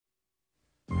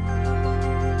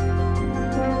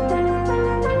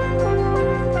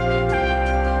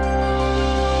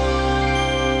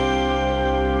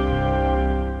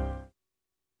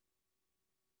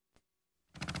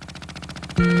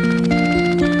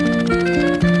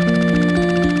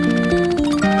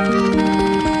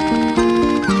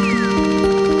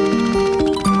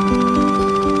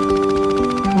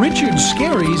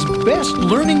best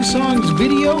learning songs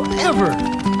video ever.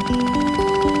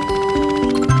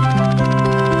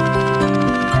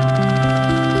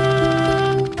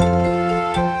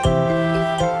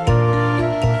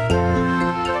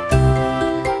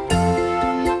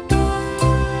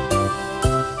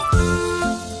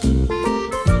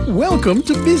 Welcome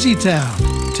to Busy Town.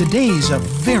 Today's a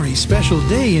very special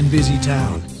day in Busy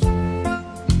Town.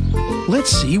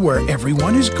 Let's see where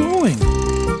everyone is going.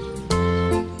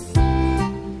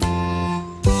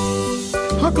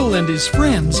 Huckle and his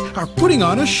friends are putting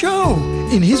on a show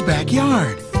in his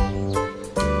backyard.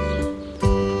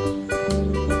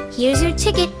 Here's your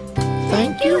ticket.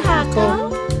 Thank you,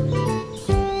 Huckle.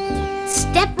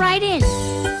 Step right in.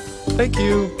 Thank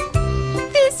you.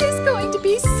 This is going to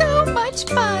be so much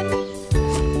fun.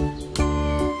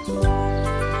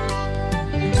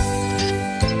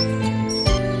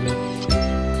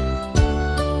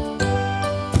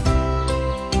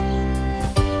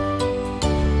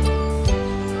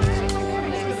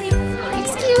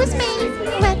 Excuse me.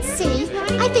 Let's see.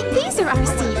 I think these are our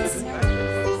seats.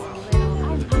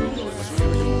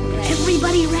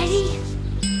 Everybody ready?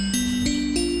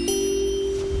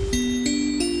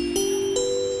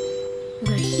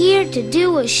 We're here to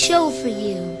do a show for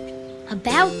you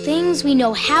about things we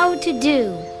know how to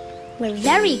do. We're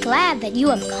very glad that you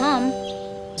have come.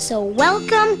 So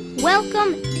welcome,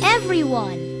 welcome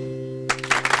everyone.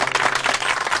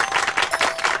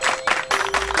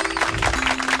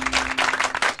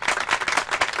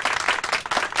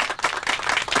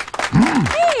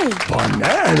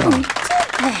 Banana. Who did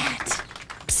that?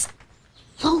 Psst.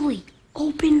 Slowly,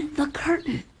 open the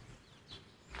curtain.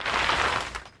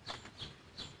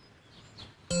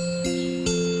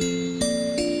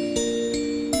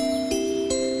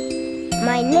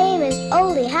 My name is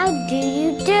Oli. How do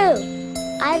you do?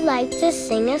 I'd like to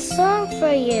sing a song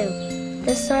for you.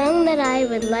 The song that I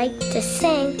would like to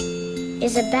sing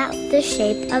is about the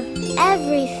shape of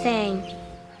everything.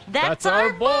 That's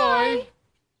our boy.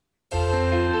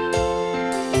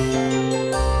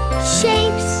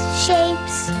 Shapes,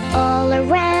 shapes all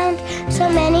around. So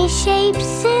many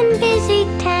shapes in Busy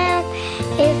Town.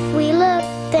 If we look,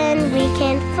 then we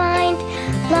can find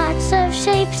lots of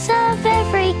shapes of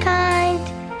every kind.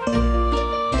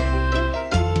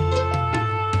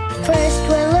 First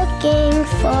we're looking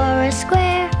for a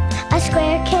square. A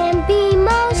square can be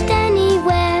most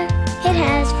anywhere. It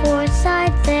has four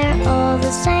sides, they're all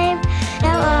the same.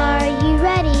 Now are you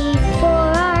ready for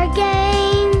our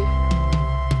game?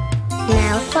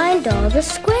 Now find all the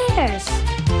squares.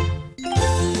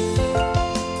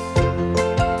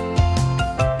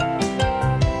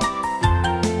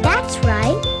 That's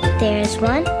right, there's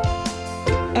one,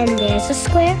 and there's a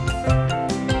square,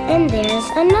 and there's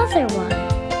another one.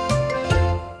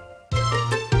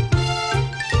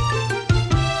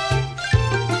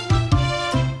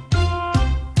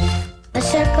 A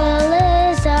circle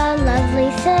is a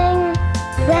lovely thing,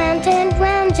 round and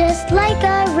round just like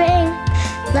a ring,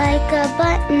 like a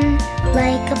button,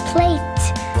 like a plate.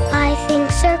 I think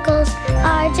circles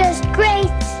are just great.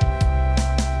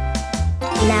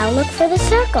 Now look for the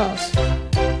circles.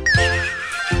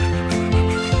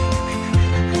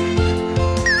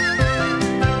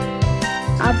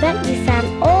 I'll bet you found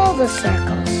all the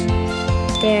circles.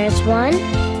 There's one,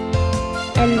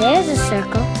 and there's a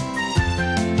circle,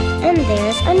 and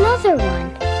there's another one.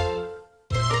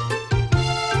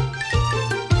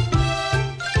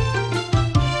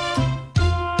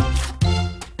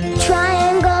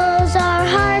 Triangles are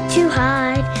hard to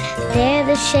hide. They're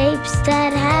the shapes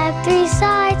that have three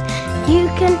sides. You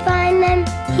can find them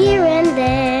here and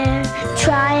there.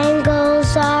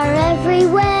 Triangles are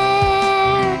everywhere.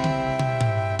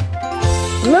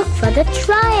 Look for the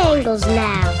triangles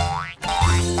now.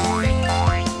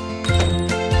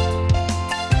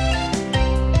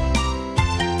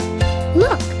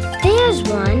 Look, there's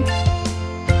one,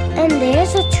 and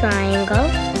there's a triangle.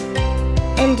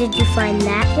 And did you find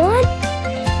that one?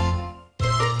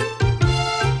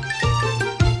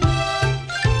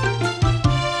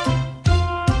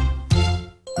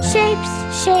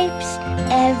 Shapes, shapes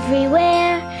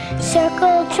everywhere.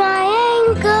 Circle,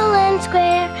 triangle, and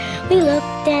square. We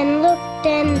looked and looked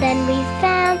and then we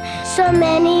found so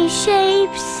many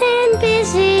shapes in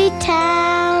Busy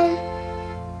Town.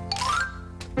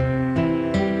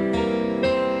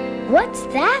 What's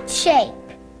that shape?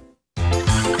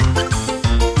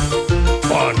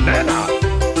 Banana.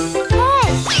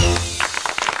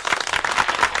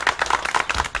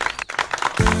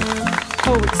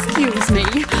 Oh, excuse me.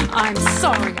 I'm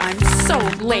sorry I'm so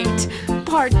late.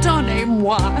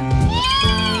 Pardonnez-moi.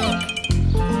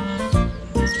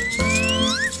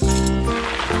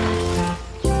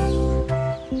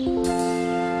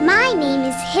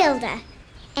 Hilda,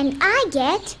 and I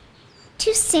get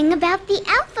to sing about the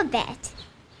alphabet.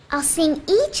 I'll sing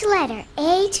each letter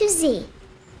A to Z,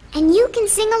 and you can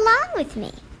sing along with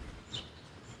me.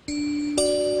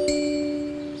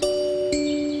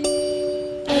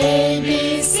 A,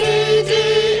 B, C, D,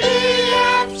 E,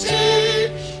 F, G,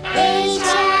 H,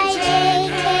 I, J,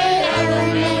 K, L,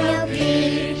 M, N, O, P,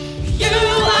 Q,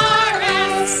 R,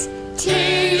 S, T,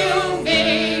 U, V,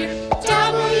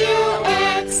 W,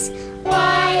 X,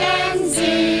 Y, and Z.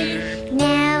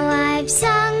 Now I've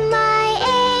sung my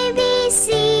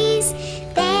ABCs.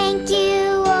 Thank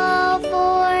you all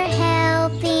for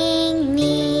helping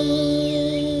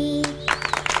me.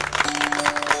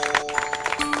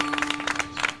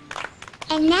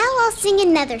 And now I'll sing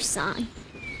another song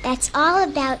that's all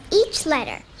about each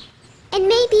letter. And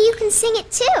maybe you can sing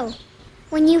it too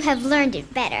when you have learned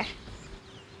it better.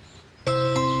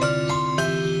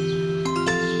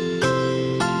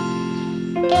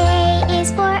 A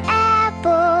is for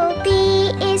apple, B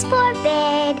is for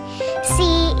bed, C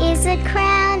is a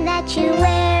crown that you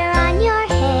wear on your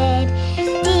head,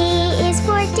 D is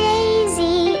for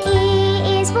daisy,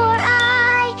 E is for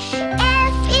eye,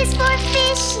 F is for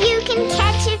fish you can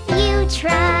catch if you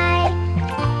try.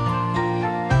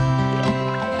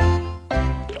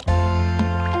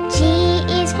 G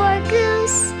is for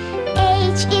goose,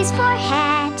 H is for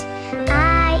hat,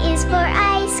 I is for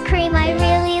ice cream, I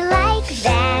really like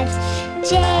that.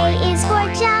 J is for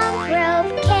jump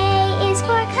rope, K is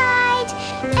for kite,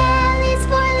 L is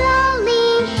for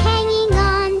lolly, hanging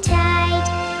on tight.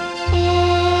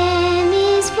 M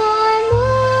is for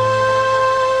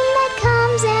moon that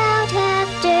comes out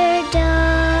after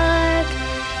dark.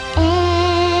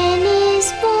 N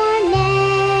is for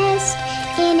nest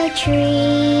in a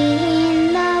tree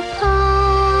in the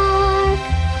park.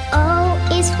 O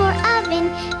is for oven,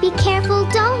 be careful,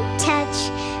 don't touch.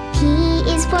 P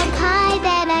is for pie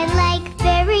that I like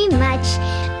very much.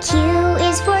 Q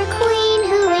is for queen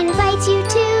who invites you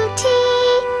to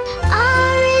tea.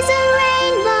 R is a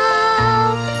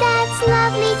rainbow that's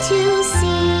lovely to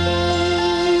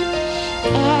see.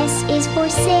 S is for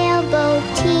sailboat,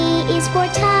 T is for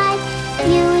tie.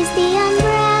 U is the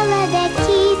umbrella that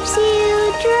keeps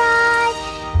you dry.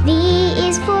 V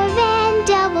is for van,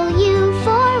 W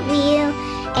for wheel.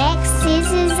 X is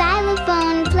a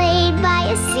xylophone played by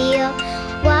a seal.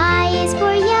 Y is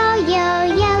for yo-yo,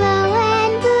 yellow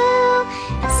and blue.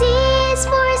 Z is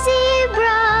for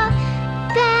zebra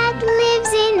that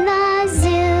lives in the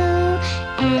zoo.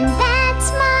 And that's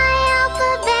my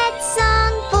alphabet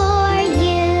song for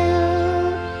you.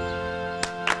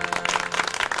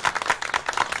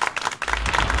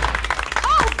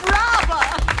 Oh, bravo!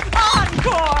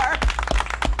 Encore!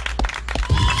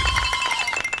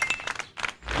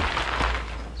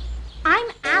 I'm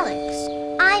Alex.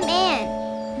 I'm Anne.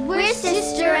 We're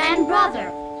sister and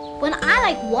brother. When I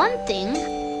like one thing,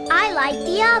 I like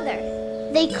the other.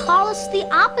 They call us the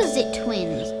opposite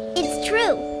twins. It's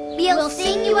true. We'll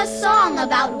sing you a song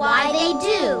about why they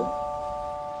do.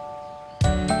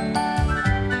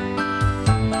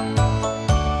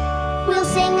 We'll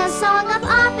sing a song of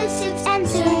opposites, and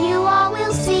soon you all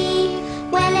will see.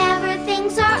 Whenever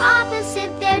things are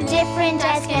opposite, they're different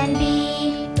as can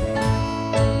be.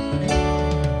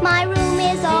 My room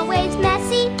is always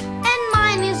messy, and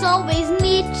mine is always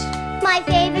neat. My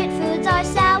favorite foods are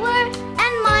sour,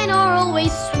 and mine are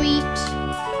always sweet.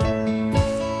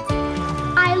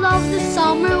 I love the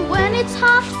summer when it's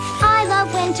hot. I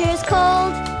love winter's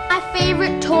cold. My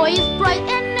favorite toy is bright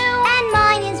and new, and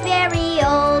mine is very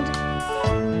old.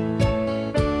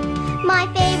 My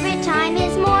favorite time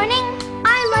is morning.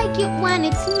 I like it when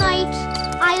it's night.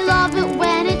 I love it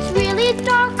when it's really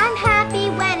dark. I'm happy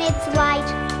when it's light.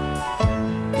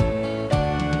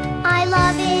 I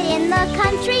love it in the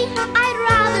country. I'd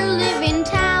rather live in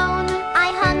town.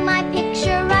 I hung my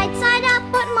picture right side up,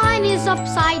 but mine is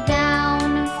upside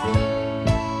down.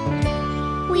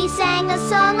 We sang a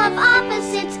song of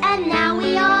opposites, and now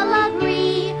we all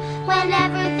agree.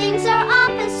 Whenever things are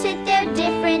opposite, they're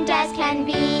different as can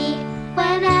be.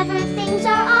 Whenever things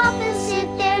are opposite,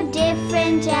 they're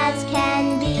different as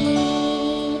can be.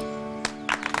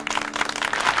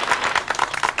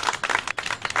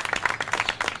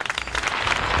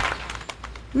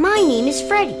 My name is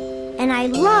Freddie, and I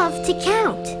love to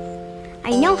count.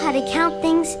 I know how to count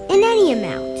things in any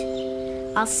amount.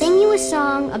 I'll sing you a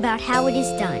song about how it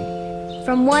is done,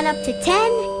 from 1 up to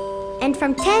 10, and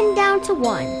from 10 down to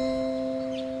 1.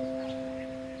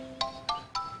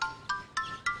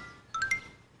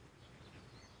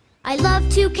 I love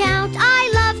to count,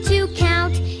 I love to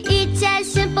count. It's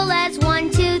as simple as 1,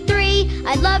 2, 3.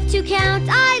 I love to count,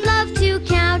 I love to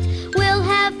count. We'll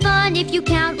have fun if you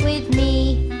count with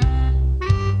me.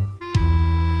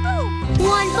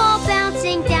 One ball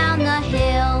bouncing down the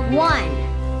hill.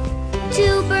 1.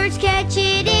 2 birds catch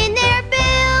it in their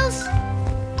bills.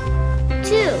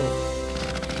 2.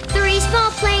 3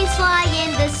 small planes fly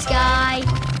in the sky.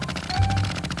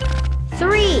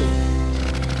 3.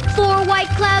 4 white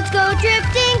clouds go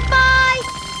drifting by.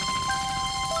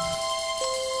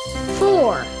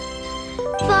 4.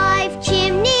 5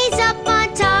 chimneys up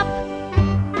on top.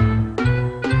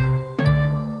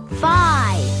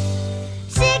 5.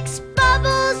 6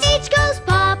 bubbles, each goes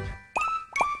pop.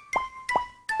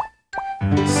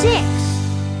 6.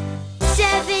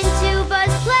 7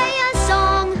 tubas play a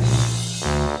song.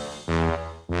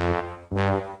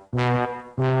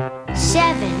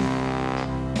 7.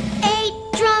 8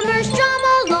 drummers drum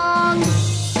along.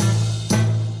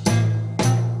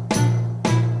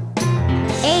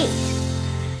 8.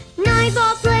 9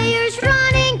 ball players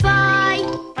running by.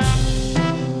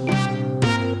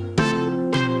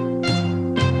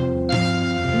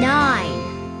 9.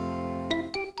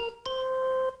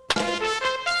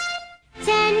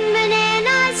 10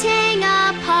 bananas hang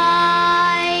up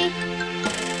high.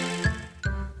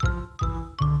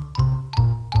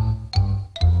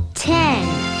 10.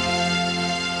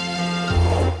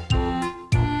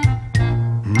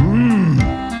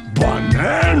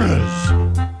 Bananas.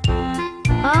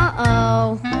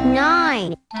 Uh-oh.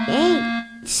 9, 8,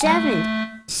 7,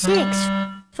 6,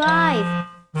 5,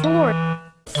 4,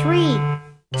 3,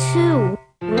 2,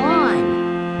 1.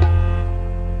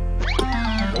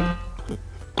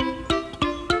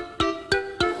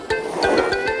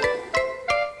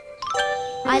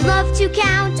 I love to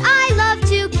count, I love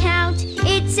to count.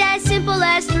 It's as simple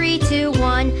as 3, 2,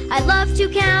 1. I love to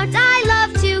count, I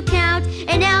love to count.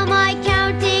 And now my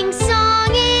counting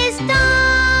song is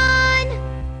done.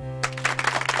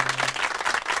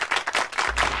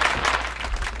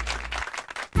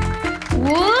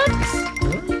 Whoops!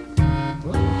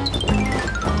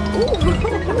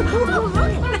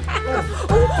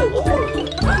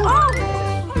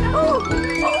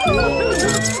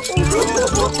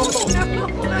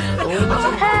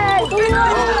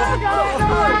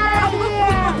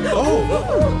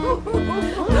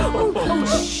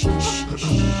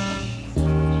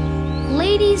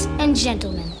 Ladies and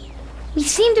gentlemen, we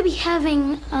seem to be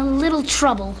having a little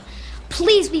trouble.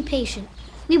 Please be patient.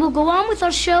 We will go on with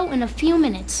our show in a few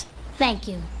minutes. Thank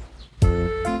you.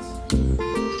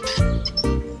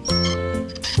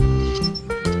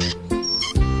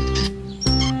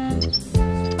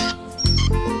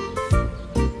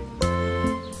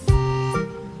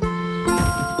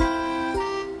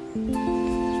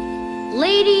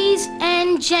 Ladies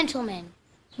and gentlemen,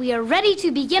 we are ready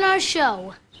to begin our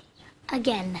show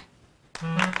again.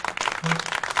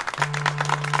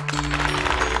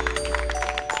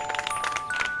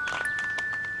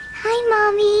 Hi,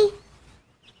 Mommy.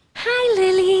 Hi,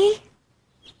 Lily.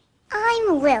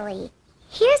 I'm Lily.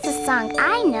 Here's a song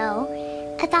I know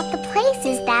about the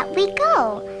places that we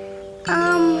go.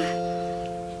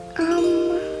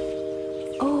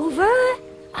 Over,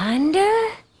 under.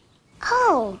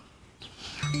 Oh.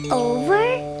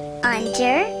 Over,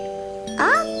 under,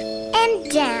 up and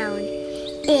down,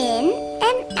 in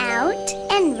and out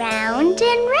and round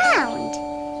and round.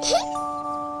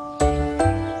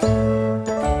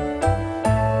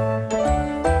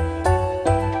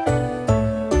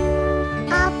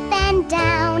 Up and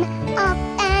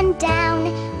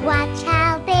down, watch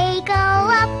how they go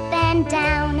up and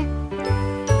down.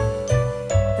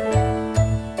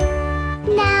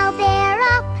 Now they're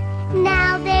up,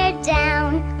 now they're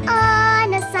down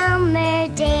on a summer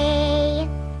day.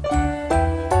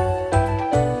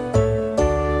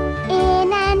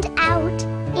 In and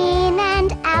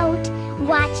out,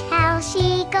 watch how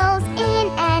she goes in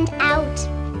and out.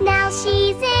 Now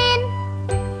she's in,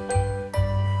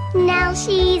 now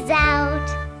she's out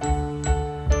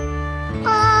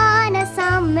on a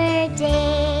summer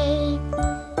day.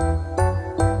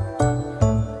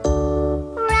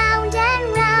 Round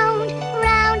and round,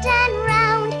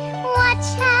 watch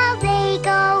how they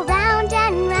go round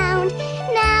and round.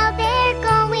 Now they're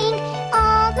going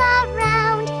all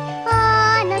around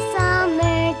on a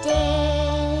summer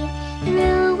day.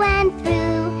 Through and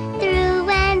through,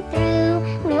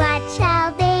 watch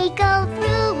how they go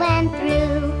through and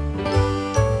through.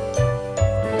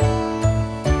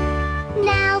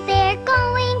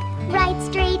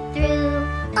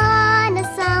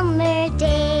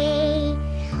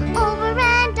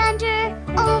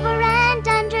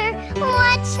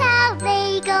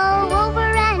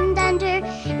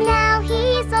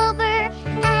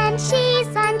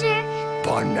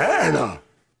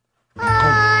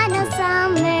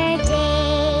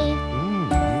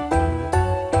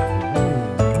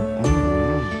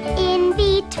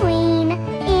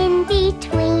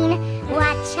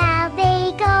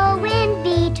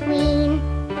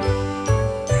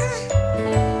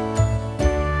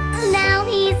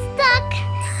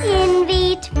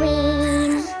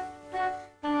 between.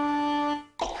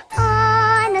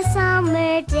 On a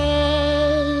summer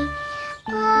day,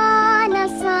 on a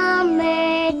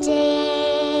summer day.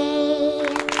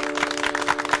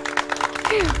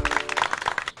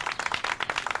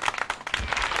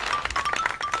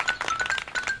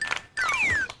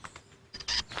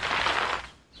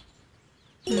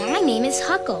 My name is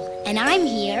Huckle, and I'm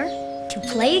here to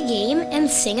play a game and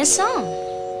sing a song.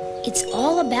 It's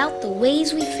all about the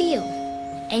ways we feel,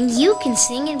 and you can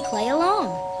sing and play along.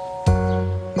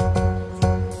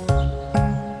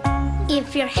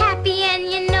 If you're happy and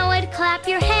you know it, clap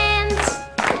your hands.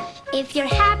 If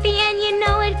you're happy and you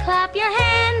know it, clap your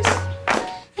hands.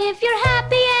 If you're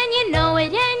happy and you know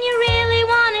it, and you really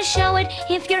want to show it.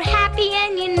 If you're happy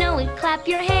and you know it, clap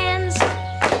your hands.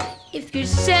 If you're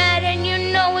sad and you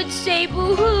know it, say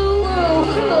boo-hoo.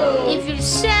 If you're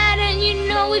sad and you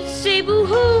know it, say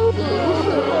boo-hoo.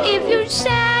 If you're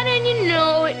sad and you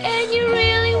know it, and you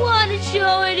really want to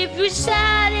show it. If you're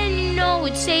sad and you know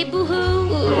it, say boo-hoo.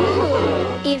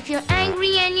 If you're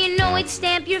angry and you know it,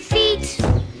 stamp your feet.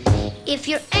 If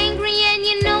you're angry and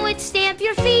you know it, stamp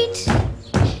your feet.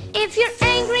 If you're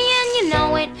angry and you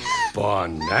know it,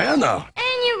 Banana.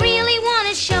 and you really want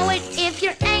to show it. If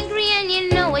you're angry and you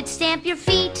know it, stamp your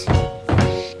feet.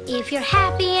 If you're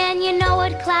happy and you know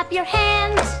it, clap your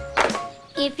hands.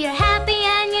 If you're happy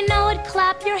and you know it,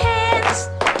 clap your hands.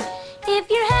 If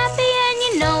you're happy and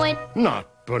you know it, Not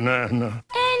banana.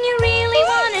 and you really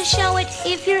want to show it.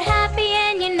 If you're happy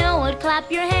and you know it,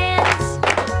 clap your hands.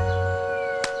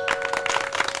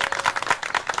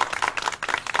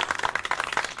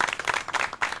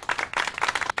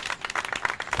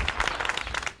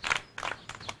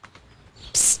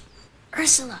 Psst,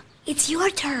 Ursula, it's your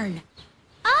turn.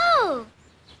 Oh!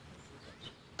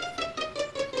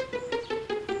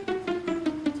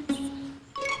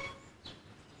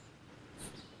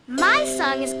 My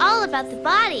song is all about the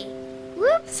body.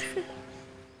 Whoops!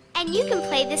 And you can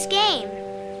play this game.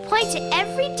 Point to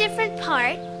every different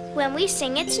part when we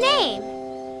sing its name.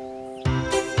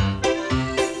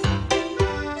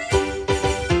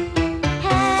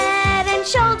 Head and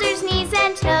shoulders, knees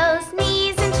and toes,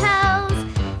 knees and toes.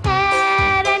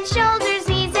 Head and shoulders,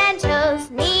 knees and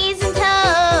toes, knees and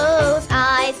toes.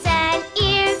 Eyes and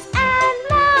ears and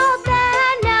mouth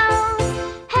and nose.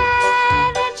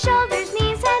 Head and shoulders,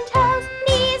 knees and toes,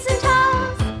 knees and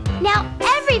toes. Now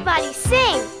everybody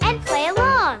sing and play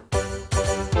along.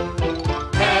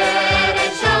 Head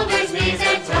and shoulders, knees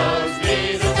and toes,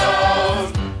 knees and toes.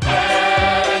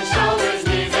 Head and shoulders,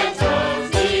 knees and toes,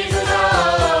 knees and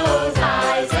toes.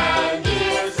 Eyes and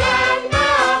ears and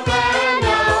mouth and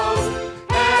nose.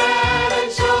 Head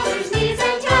and shoulders, knees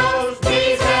and toes,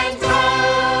 knees and toes.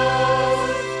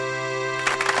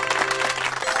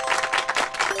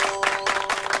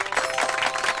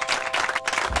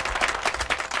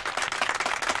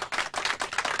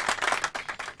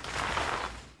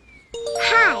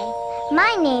 Hi,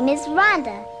 my name is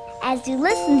Rhonda. As you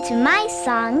listen to my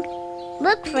song,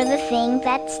 look for the thing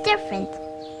that's different.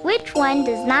 Which one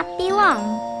does not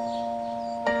belong?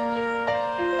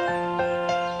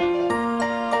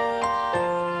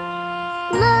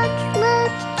 Look,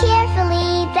 look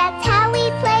carefully, that's how we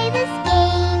play this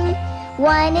game.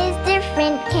 One is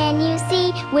different, can you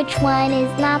see? Which one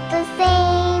is not the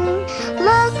same?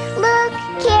 Look, look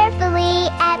carefully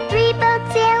at three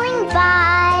boats sailing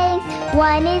by.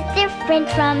 One is different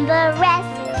from the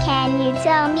rest, can you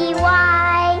tell me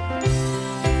why?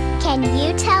 Can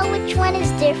you tell which one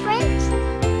is different?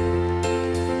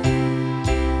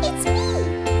 It's me,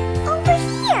 over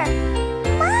here.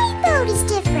 My boat is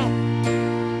different.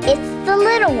 It's the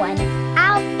little one.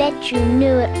 I'll bet you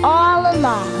knew it all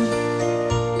along.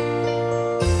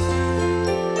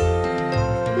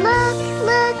 Look,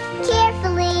 look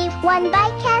carefully. One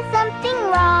bike has something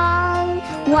wrong.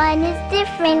 One is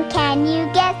different. Can you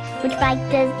guess which bike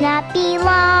does not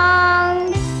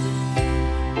belong?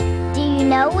 Do you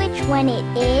know which one it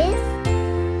is?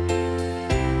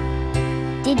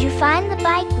 Did you find the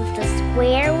bike with the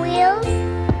square wheels?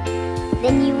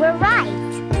 Then you were right.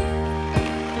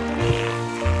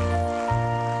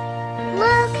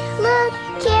 Look, look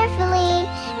carefully.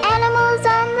 Animals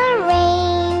on the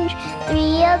range.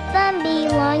 Three of them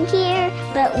belong here,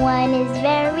 but one is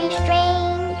very strange.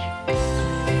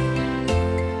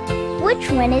 Which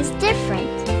one is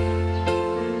different?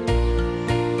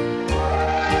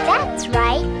 That's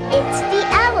right, it's the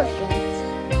elephant.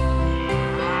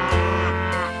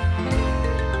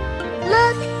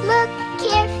 Look, look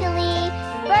carefully.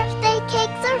 Birthday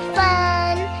cakes are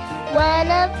fun. One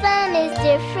of them is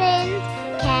different.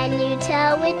 Can you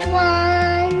tell which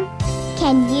one?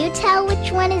 Can you tell which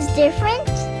which one is different?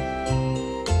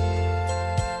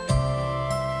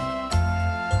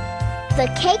 The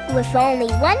cake with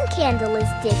only one candle is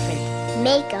different.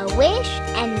 Make a wish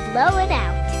and blow it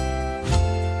out.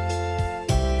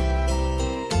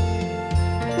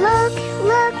 Look,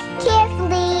 look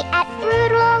carefully at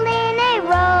fruit all in a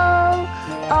row.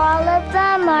 All of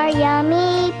them are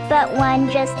yummy, but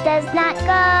one just does not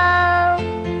go.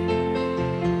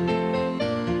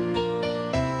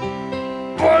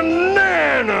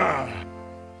 Banana!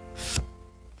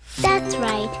 That's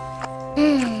right.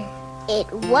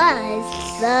 It was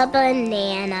the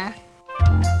banana.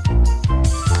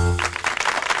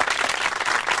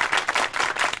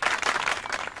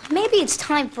 Maybe it's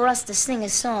time for us to sing a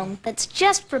song that's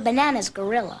just for Bananas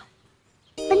Gorilla.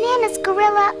 Bananas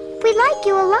Gorilla, we like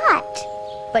you a lot.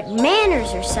 But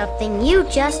manners are something you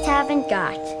just haven't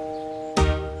got.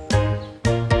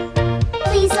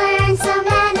 Please learn some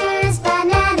manners,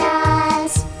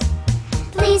 bananas.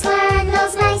 Please learn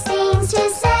those nice things to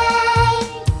say.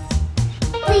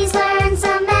 Please learn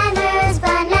some manners,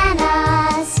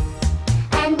 bananas,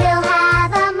 and we'll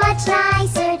have a much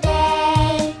nicer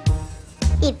day.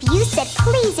 If you said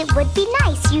please, it would be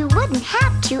nice. You wouldn't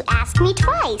have to ask me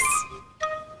twice.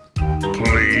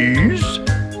 Please?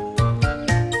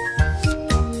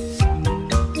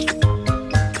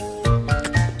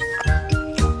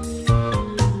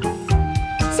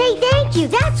 Say thank you.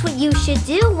 That's what you should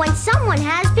do when someone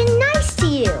has been nice to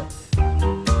you.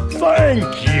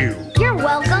 Thank you. You're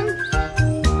welcome.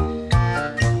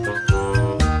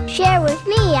 Share with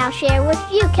me, I'll share with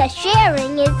you, 'cause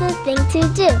sharing is the thing to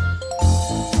do.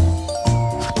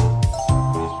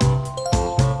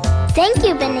 Thank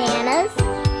you, bananas.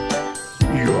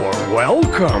 You're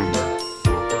welcome.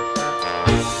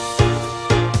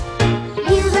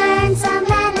 You learn some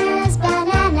manners,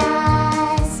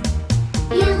 bananas.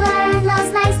 You learn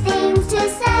those nice things to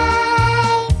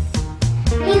say.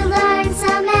 You learn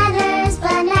some manners,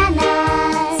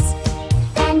 bananas,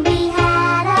 and we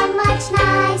had a much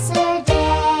nicer day.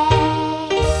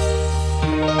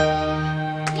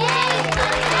 Yay!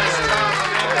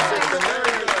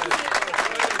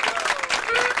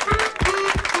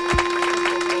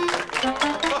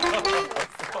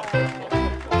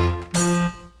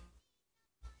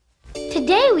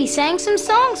 Today we sang some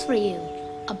songs for you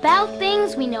about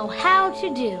things we know how to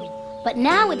do. But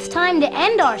now it's time to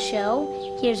end our show.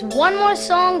 Here's one more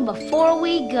song before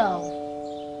we go.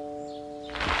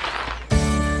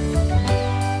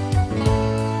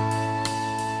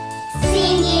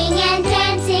 Singing and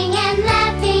dancing and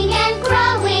laughing and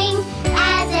growing,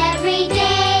 as every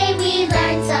day we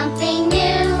learn something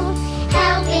new.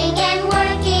 Helping and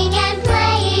working and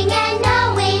playing and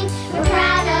knowing, we're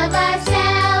proud of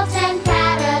ourselves and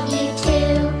proud of you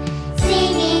too.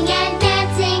 Singing and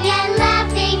dancing and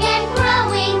laughing and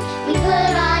growing, we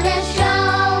put on a show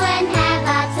and had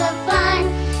lots of fun.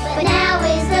 But now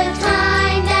is the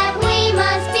time that we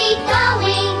must be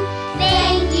going.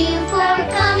 Thank you for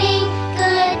coming.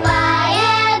 Goodbye,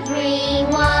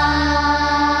 everyone.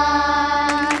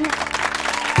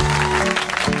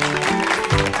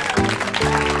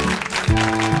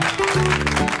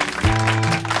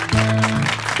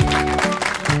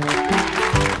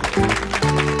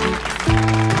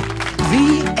 The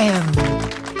end.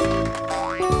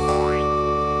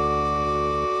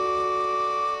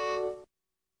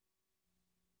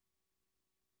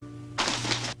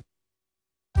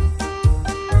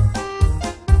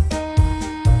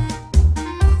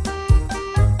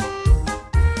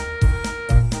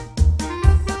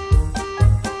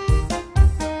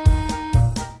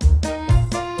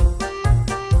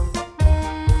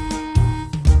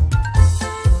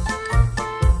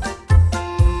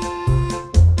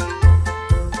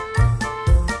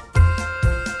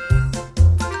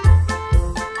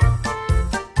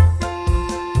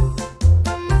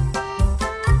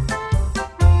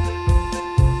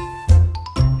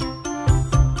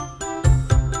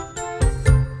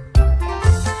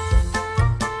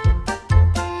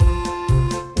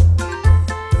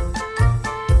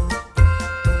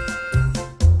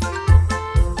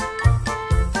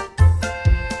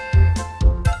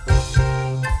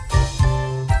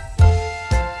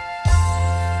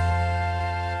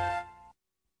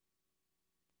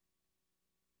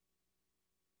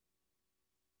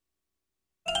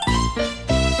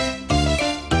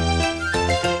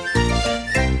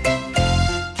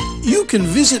 You can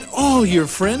visit all your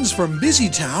friends from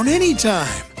Busytown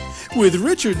anytime with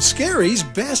Richard Scarry's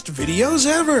best videos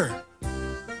ever.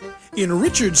 In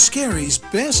Richard Scarry's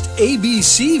best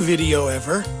ABC video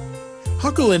ever,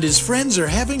 Huckle and his friends are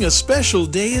having a special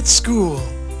day at school.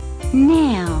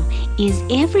 Now, Is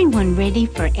everyone ready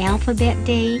for Alphabet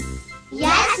Day?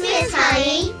 Yes, Miss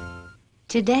Honey.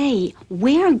 Today,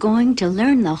 we're going to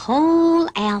learn the whole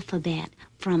alphabet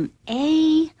from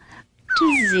A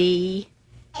to Z.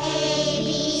 A,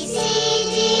 B, C,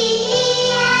 D,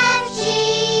 E, F, G,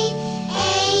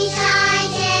 H, I,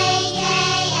 J, K,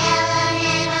 L, M,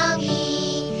 N, O, P,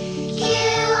 Q,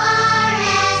 R,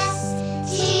 S,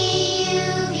 T, U,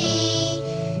 V,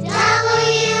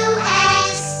 W,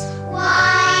 X,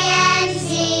 Y, and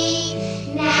Z.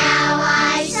 Now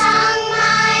I've sung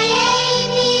my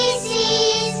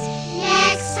ABCs.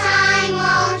 Next time,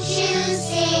 won't you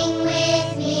sing with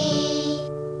me?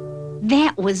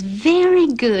 That was very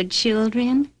good,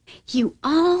 children. You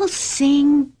all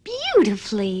sing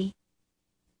beautifully.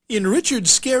 In Richard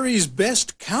Scarry's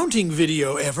best counting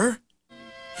video ever,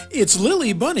 it's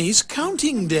Lily Bunny's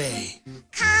counting day.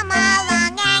 Come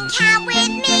along and count with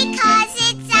me, 'cause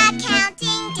it's a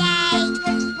counting day.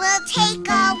 We'll take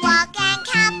a walk and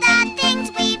count the things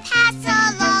we pass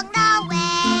along the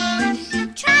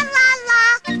way. Tra-la-la,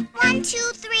 1,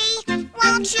 2, 3,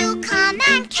 won't you come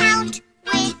and count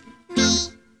with me?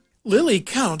 Lily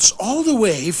counts all the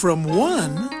way from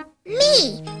 1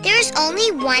 Me, there's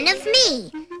only one of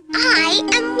me. I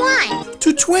am 1.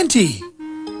 to 20.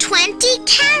 20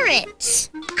 carrots.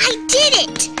 I did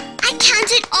it. I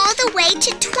counted all the way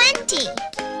to 20.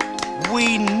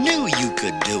 We knew you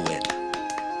could do it.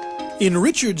 In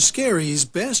Richard Scarry's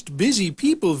best busy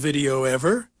people video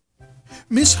ever,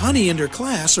 Miss Honey and her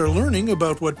class are learning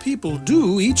about what people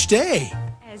do each day.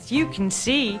 As you can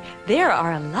see, there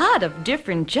are a lot of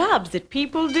different jobs that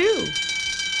people do.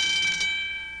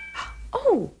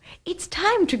 Oh, it's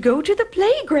time to go to the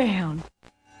playground.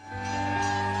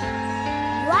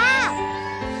 Wow!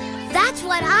 That's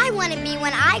what I want to be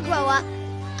when I grow up.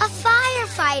 A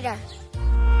firefighter.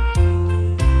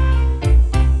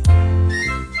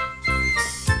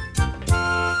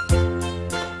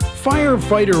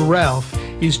 Firefighter Ralph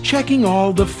is checking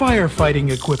all the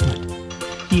firefighting equipment.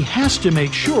 He has to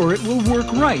make sure it will work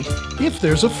right if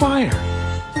there's a fire.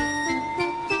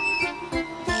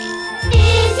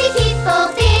 Busy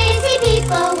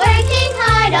people working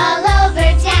hard all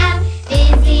over town.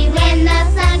 Busy when the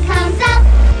sun comes up,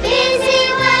 busy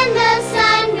when the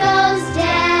sun goes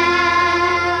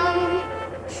down.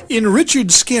 In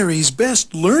Richard Scarry's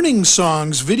best learning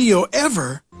songs video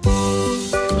ever,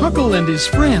 Huckle and his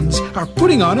friends are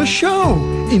putting on a show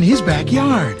in his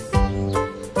backyard.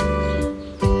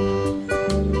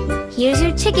 Here's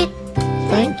your ticket.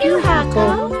 Thank you,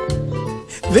 Huckle.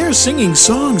 They're singing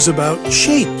songs about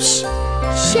shapes.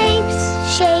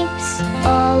 Shapes, shapes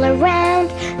all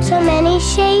around. So many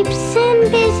shapes in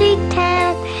busy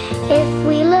town. If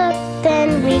we look,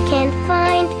 then we can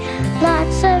find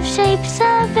lots of shapes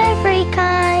of every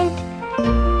kind.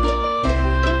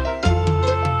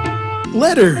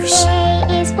 Letters. A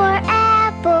is for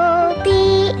apple, B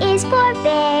is for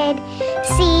bed,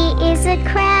 C is a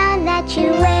crown that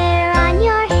you wear on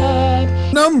your head.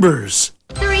 Numbers.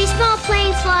 3 small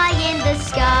planes fly in the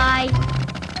sky.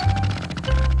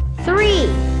 3.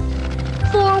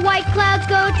 4 white clouds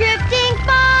go drifting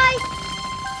by.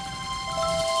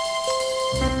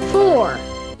 4.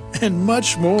 And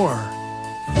much more.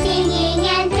 Singing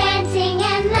and dancing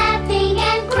and laughing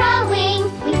and growing.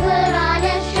 We put on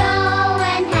a show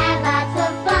and have lots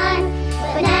of fun.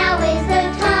 But now is the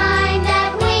time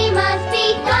that we must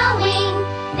be going.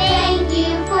 Thank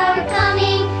you for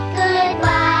coming.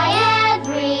 Goodbye,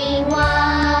 everyone.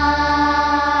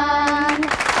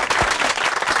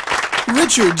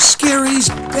 Richard Scarry's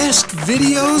best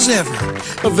videos ever.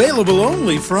 Available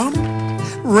only from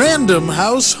Random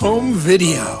House Home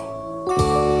Video.